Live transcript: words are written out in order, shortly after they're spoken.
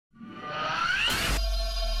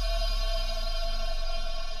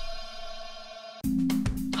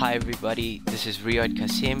Hi everybody, this is Riyad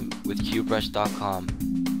Kasim with ZBrush.com.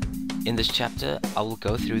 In this chapter, I will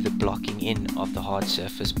go through the blocking in of the hard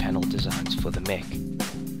surface panel designs for the mech.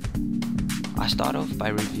 I start off by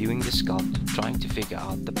reviewing the sculpt, trying to figure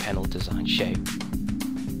out the panel design shape.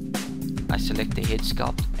 I select the head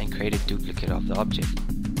sculpt and create a duplicate of the object.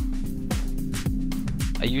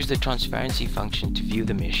 I use the transparency function to view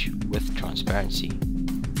the mesh with transparency,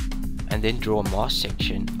 and then draw a mask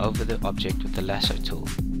section over the object with the lasso tool.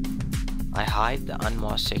 I hide the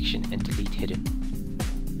unmasked section and delete hidden.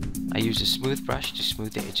 I use a smooth brush to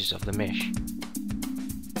smooth the edges of the mesh.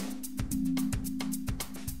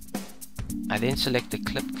 I then select the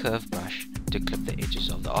clip curve brush to clip the edges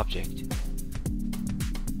of the object.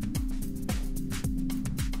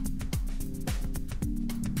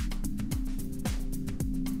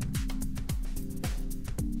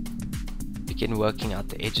 Begin working out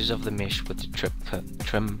the edges of the mesh with the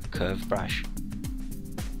trim curve brush.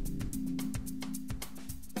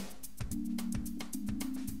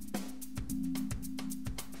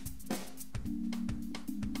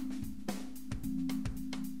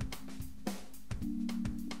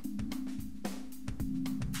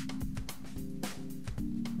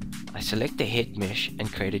 I select the head mesh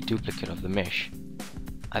and create a duplicate of the mesh.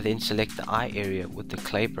 I then select the eye area with the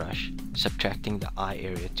clay brush, subtracting the eye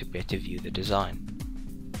area to better view the design.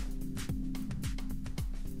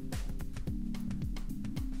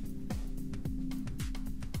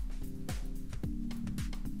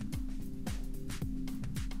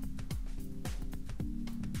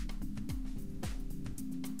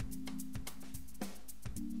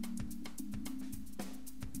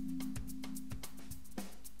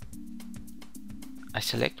 I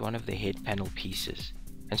select one of the head panel pieces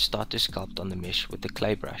and start to sculpt on the mesh with the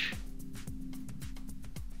clay brush.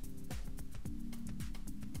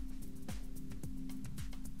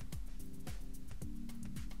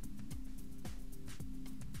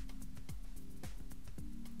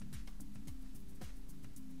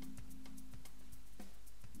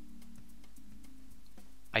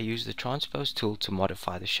 I use the transpose tool to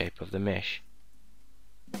modify the shape of the mesh.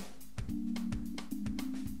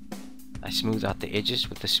 I smooth out the edges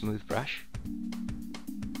with the smooth brush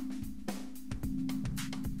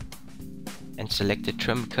and select the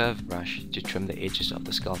trim curve brush to trim the edges of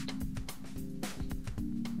the sculpt.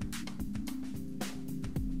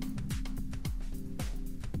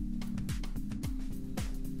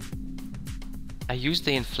 I use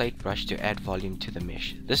the inflate brush to add volume to the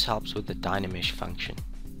mesh. This helps with the dynamesh function,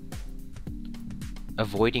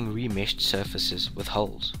 avoiding remeshed surfaces with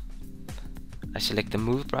holes. I select the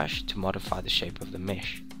move brush to modify the shape of the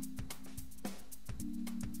mesh.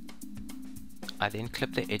 I then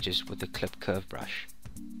clip the edges with the clip curve brush.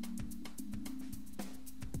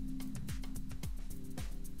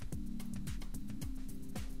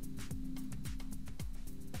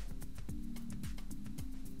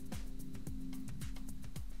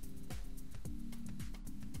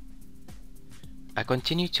 I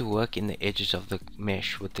continue to work in the edges of the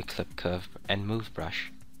mesh with the clip curve and move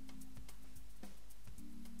brush.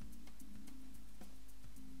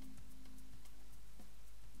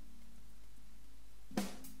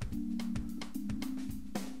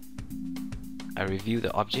 I review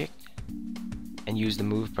the object and use the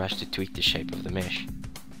move brush to tweak the shape of the mesh.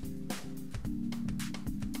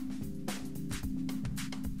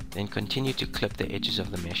 Then continue to clip the edges of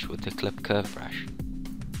the mesh with the clip curve brush.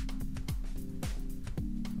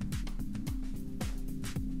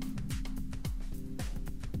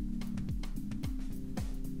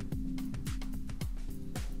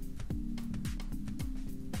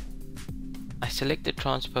 I select the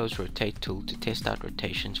transpose rotate tool to test out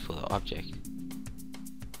rotations for the object.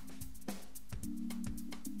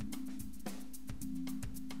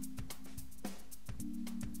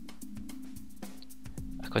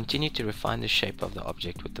 Continue to refine the shape of the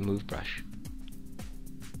object with the move brush.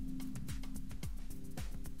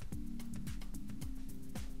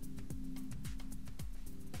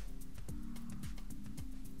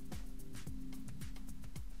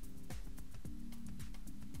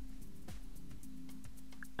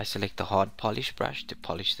 I select the hard polish brush to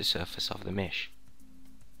polish the surface of the mesh.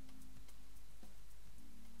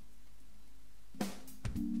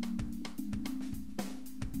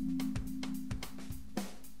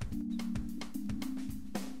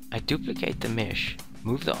 I duplicate the mesh,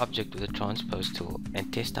 move the object with the transpose tool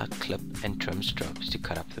and test out clip and trim strokes to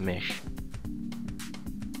cut up the mesh.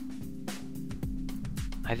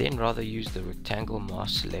 I then rather use the rectangle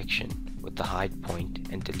mask selection with the hide point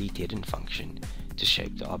and delete hidden function to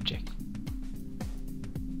shape the object.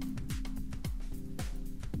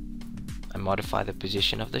 I modify the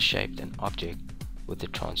position of the shaped and object with the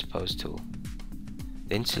transpose tool.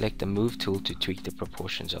 Then select the move tool to tweak the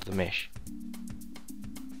proportions of the mesh,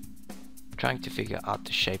 trying to figure out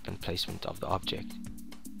the shape and placement of the object.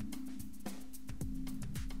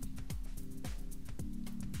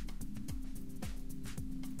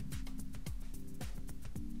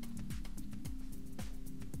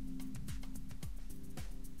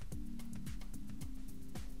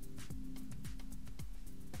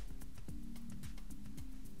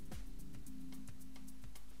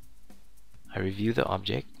 I review the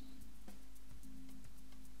object,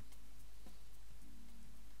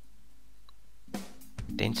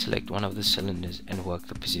 then select one of the cylinders and work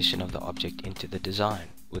the position of the object into the design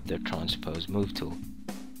with the transpose move tool.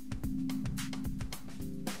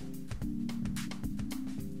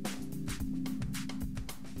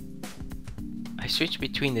 I switch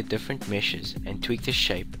between the different meshes and tweak the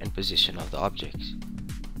shape and position of the objects.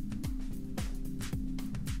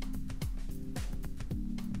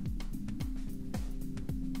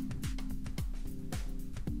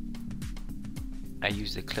 I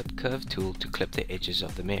use the clip curve tool to clip the edges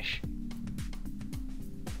of the mesh.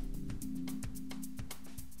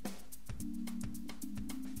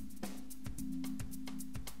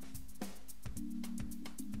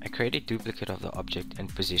 I create a duplicate of the object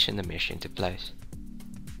and position the mesh into place.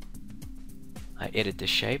 I edit the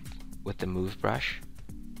shape with the move brush.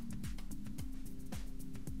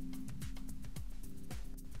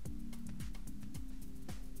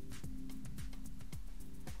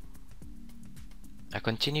 I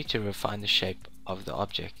continue to refine the shape of the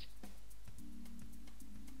object,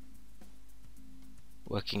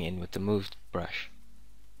 working in with the move brush.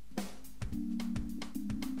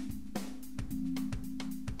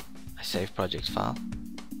 I save project file,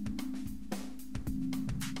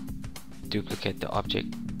 duplicate the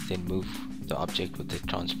object, then move the object with the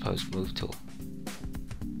transpose move tool.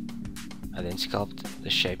 I then sculpt the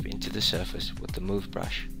shape into the surface with the move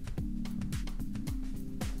brush.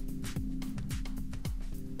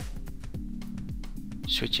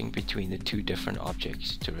 Switching between the two different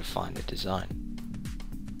objects to refine the design.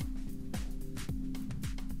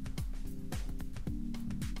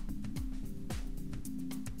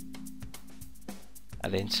 I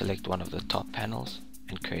then select one of the top panels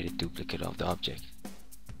and create a duplicate of the object.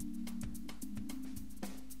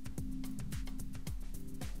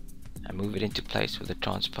 I move it into place with the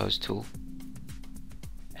transpose tool,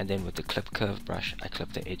 and then with the clip curve brush I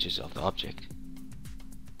clip the edges of the object.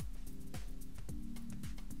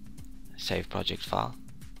 Save project file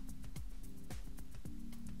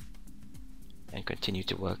and continue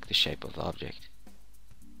to work the shape of the object.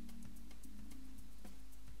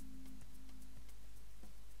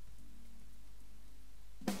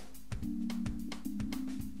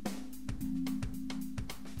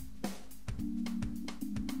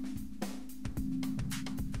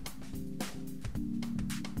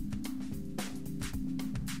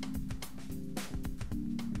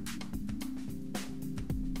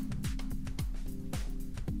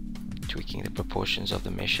 Tweaking the proportions of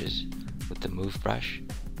the meshes with the move brush.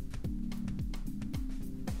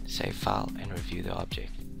 Save file and review the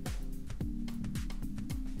object.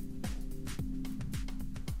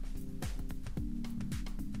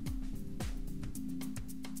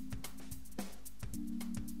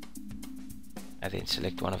 I then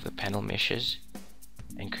select one of the panel meshes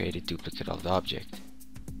and create a duplicate of the object.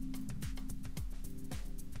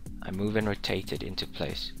 I move and rotate it into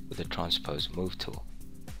place with the transpose move tool,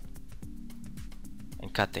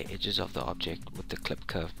 and cut the edges of the object with the clip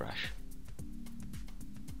curve brush.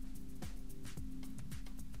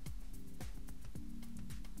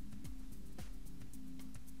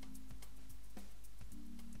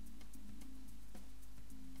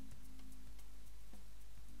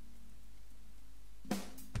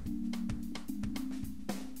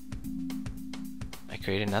 I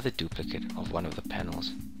create another duplicate of one of the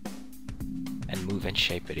panels and move and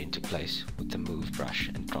shape it into place with the move brush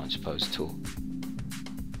and transpose tool.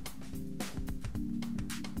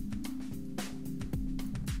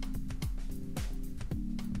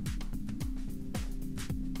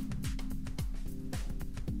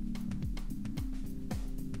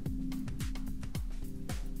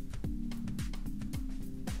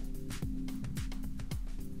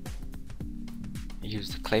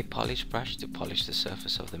 Use the clay polish brush to polish the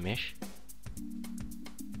surface of the mesh,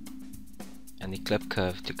 and the clip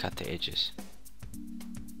curve to cut the edges.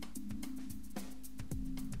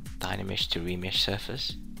 Dynamesh to remesh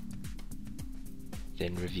surface,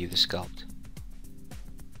 then review the sculpt.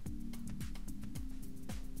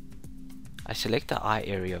 I select the eye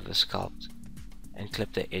area of the sculpt and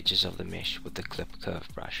clip the edges of the mesh with the clip curve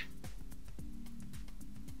brush.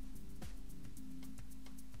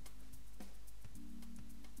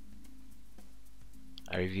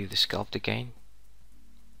 review the sculpt again,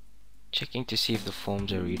 checking to see if the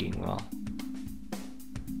forms are reading well.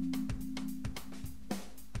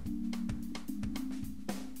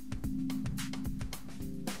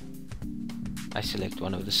 I select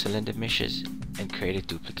one of the cylinder meshes and create a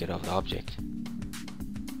duplicate of the object.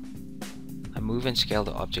 I move and scale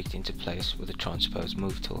the object into place with the transpose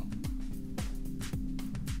move tool.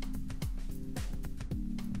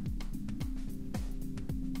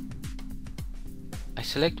 I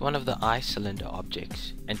select one of the eye cylinder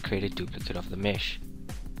objects and create a duplicate of the mesh.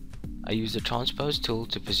 I use the transpose tool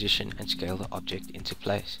to position and scale the object into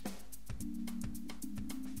place.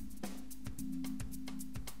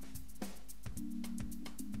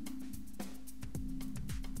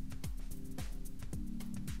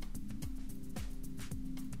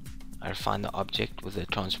 I refine the object with the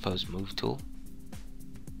transpose move tool.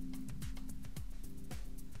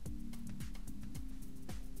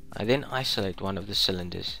 I then isolate one of the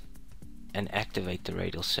cylinders and activate the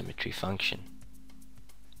radial symmetry function.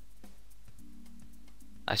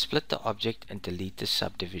 I split the object and delete the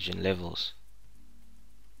subdivision levels.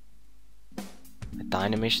 I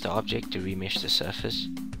dynamesh the object to remesh the surface,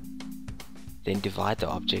 then divide the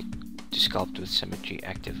object to sculpt with symmetry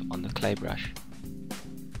active on the clay brush.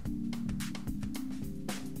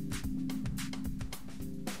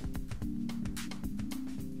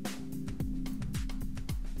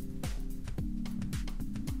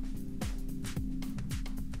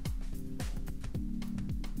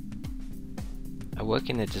 I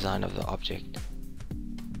work in the design of the object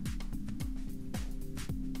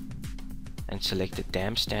and select the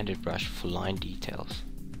damp standard brush for line details.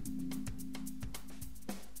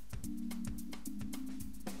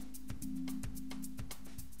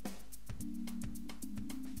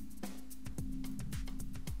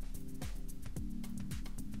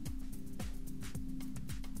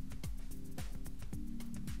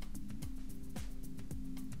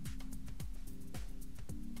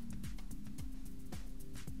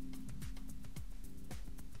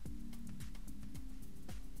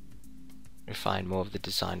 Refine more of the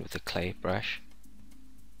design with the clay brush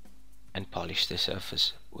and polish the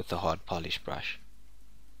surface with the hard polish brush.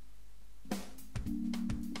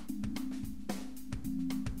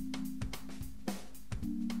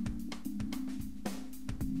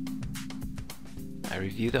 I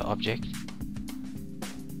review the object,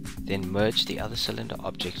 then merge the other cylinder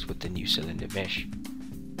objects with the new cylinder mesh.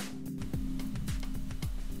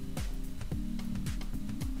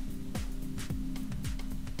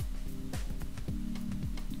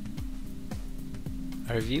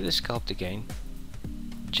 I review the sculpt again,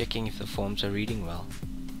 checking if the forms are reading well.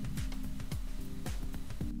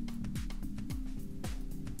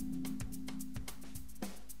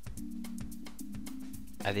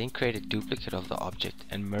 I then create a duplicate of the object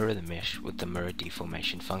and mirror the mesh with the mirror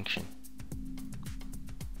deformation function.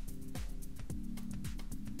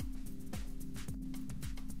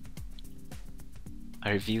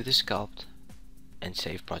 I review the sculpt and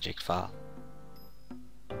save project file.